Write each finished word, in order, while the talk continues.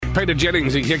Peter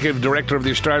Jennings, Executive Director of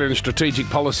the Australian Strategic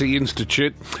Policy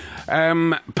Institute.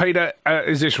 Peter,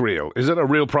 is this real? Is it a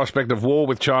real prospect of war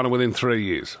with China within 3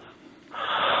 years?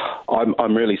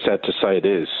 I'm really sad to say it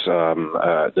is.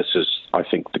 This is, I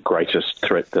think, the greatest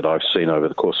threat that I've seen over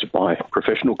the course of my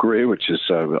professional career, which is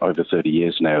over 30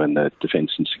 years now in the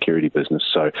defence and security business.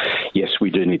 So, yes, we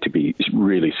do need to be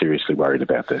really seriously worried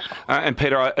about this. And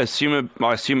Peter, I assume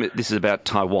this is about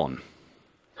Taiwan.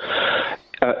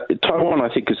 Taiwan,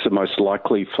 I think, is the most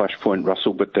likely flashpoint,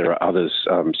 Russell, but there are others.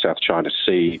 South China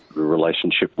Sea, the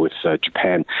relationship with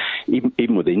Japan,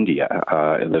 even with India.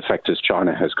 And the fact is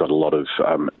China has got a lot of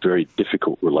very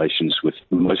difficult relations with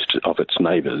most of its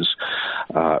neighbours.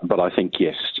 But I think,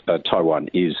 yes, Taiwan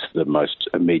is the most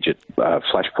immediate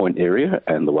flashpoint area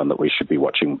and the one that we should be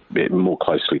watching more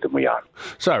closely than we are.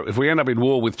 So, if we end up in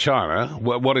war with China,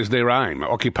 what is their aim?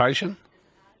 Occupation?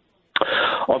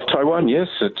 Of Taiwan, yes.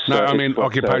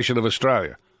 Occupation of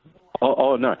Australia.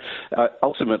 No.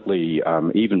 Ultimately,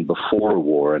 even before a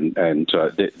war, and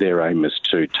their aim is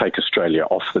to take Australia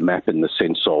off the map in the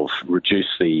sense of reduce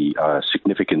the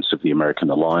significance of the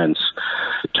American alliance,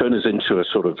 turn us into a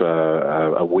sort of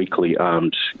a weakly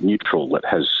armed neutral that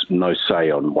has no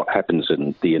say on what happens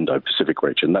in the Indo-Pacific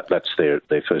region. That's their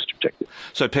first objective.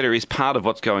 So, Peter, is part of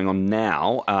what's going on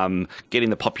now getting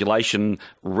the population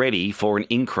ready for an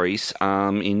increase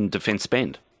in defence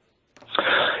spend?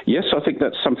 Yes, I think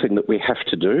that's something that we have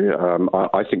to do.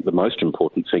 I think the most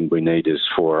important thing we need is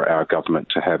for our government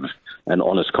to have an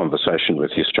honest conversation with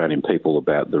the Australian people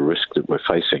about the risk that we're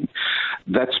facing.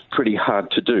 That's pretty hard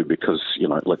to do because,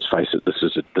 let's face it, this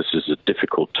is a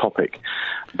difficult topic.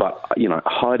 But,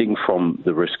 hiding from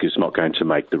the risk is not going to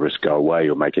make the risk go away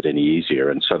or make it any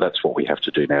easier. And so that's what we have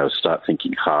to do now is start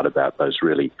thinking hard about those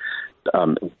really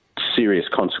serious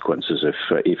consequences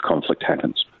if conflict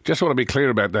happens. Just want to be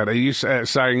clear about that. Are you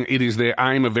saying it is their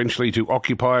aim eventually to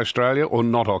occupy Australia or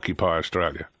not occupy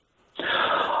Australia?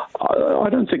 I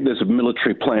don't think there's a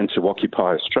military plan to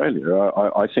occupy Australia.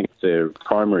 I think their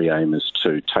primary aim is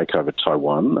to take over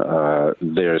Taiwan.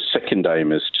 Their second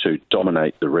aim is to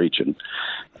dominate the region.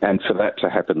 And for that to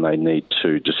happen, they need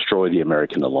to destroy the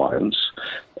American alliance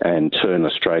and turn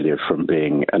Australia from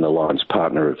being an alliance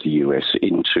partner of the US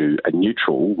into a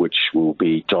neutral, which will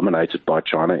be dominated by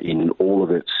China in all of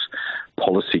its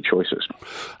policy choices.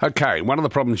 Okay, one of the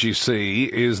problems you see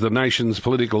is the nation's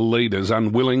political leaders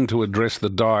unwilling to address the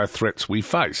dire threats we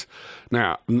face.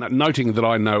 Now, noting that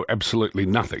I know absolutely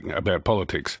nothing about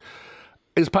politics,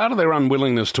 is part of their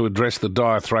unwillingness to address the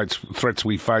dire threats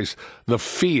we face the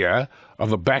fear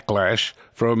of a backlash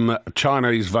from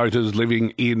Chinese voters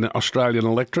living in Australian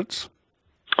electorates?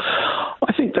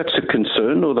 I think that's a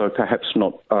concern, although perhaps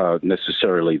not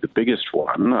necessarily the biggest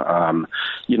one.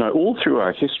 All through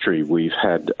our history, we've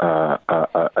had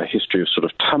a history of sort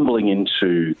of tumbling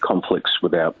into conflicts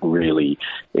without really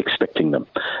expecting them.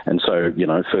 And so,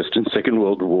 First and Second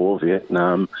World War,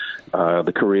 Vietnam,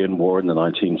 the Korean War in the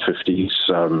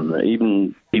 1950s,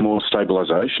 even Timor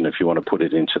stabilisation, if you want to put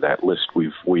it into that list,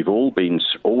 we've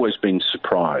always been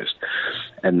surprised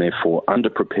and therefore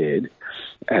underprepared.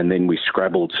 And then we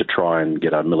scrabbled to try and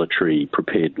get our military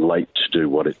prepared late to do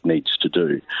what it needs to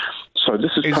do. So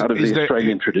this is part of the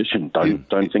Australian tradition.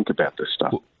 Don't think about this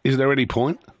stuff. Is there any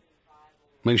point? I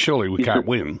mean, surely we can't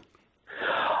win.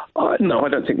 No, I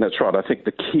don't think that's right. I think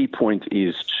the key point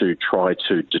is to try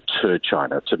to deter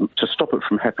China, to stop it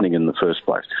from happening in the first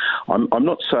place. I'm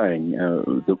not saying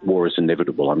that war is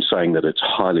inevitable. I'm saying that it's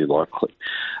highly likely.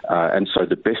 And so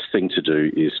the best thing to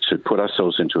do is to put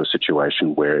ourselves into a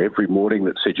situation where every morning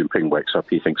that Xi Jinping wakes up,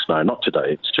 he thinks, no, not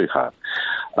today, it's too hard.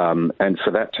 And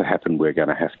for that to happen, we're going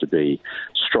to have to be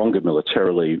stronger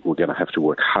militarily. We're going to have to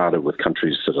work harder with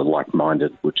countries that are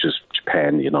like-minded, which is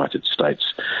Japan, the United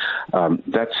States.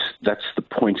 That's the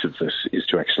point of this, is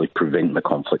to actually prevent the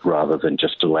conflict rather than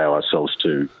just allow ourselves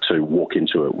to walk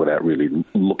into it without really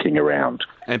looking around.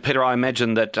 And Peter, I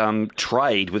imagine that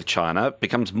trade with China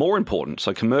becomes more important,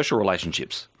 so commercial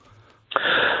relationships.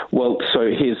 Well, so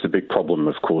here's the big problem,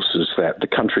 of course, is that the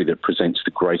country that presents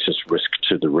the greatest risk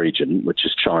to the region, which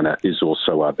is China, is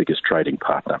also our biggest trading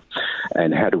partner.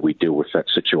 And how do we deal with that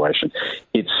situation?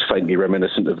 It's faintly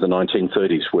reminiscent of the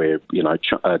 1930s where,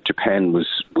 Japan was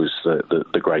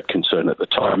the great concern at the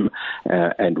time,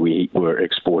 and we were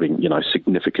exporting,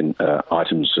 significant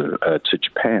items to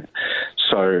Japan.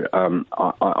 So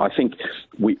I think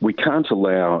we can't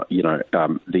allow,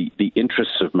 the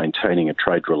interests of maintaining a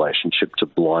trade relationship to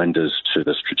blind us to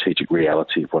the strategic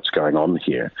reality of what's going on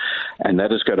here. And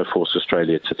that is going to force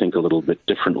Australia to think a little bit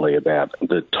differently about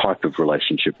the type of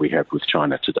relationship we have with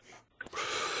China today.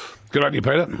 Good on you,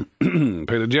 Peter.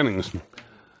 Peter Jennings,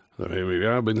 So here we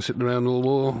go. I've been sitting around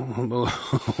all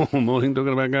morning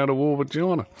talking about going to war with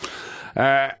China.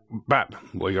 But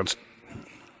they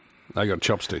got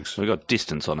chopsticks. We've got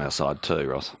distance on our side too,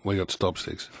 Ross. We got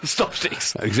stopsticks.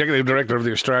 Stopsticks. Executive Director of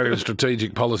the Australian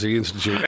Strategic Policy Institute.